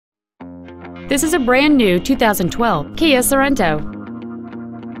This is a brand new 2012 Kia Sorento.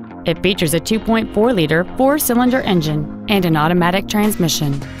 It features a 2.4-liter four-cylinder engine and an automatic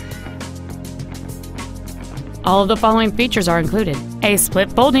transmission. All of the following features are included: a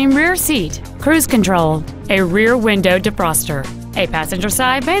split folding rear seat, cruise control, a rear window defroster, a passenger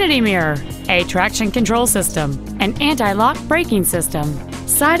side vanity mirror, a traction control system, an anti-lock braking system,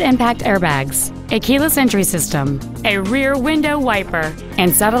 side impact airbags, a keyless entry system, a rear window wiper,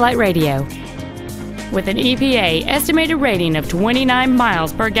 and satellite radio. With an EPA estimated rating of 29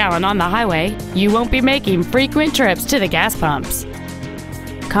 miles per gallon on the highway, you won't be making frequent trips to the gas pumps.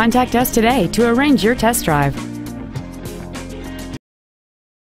 Contact us today to arrange your test drive.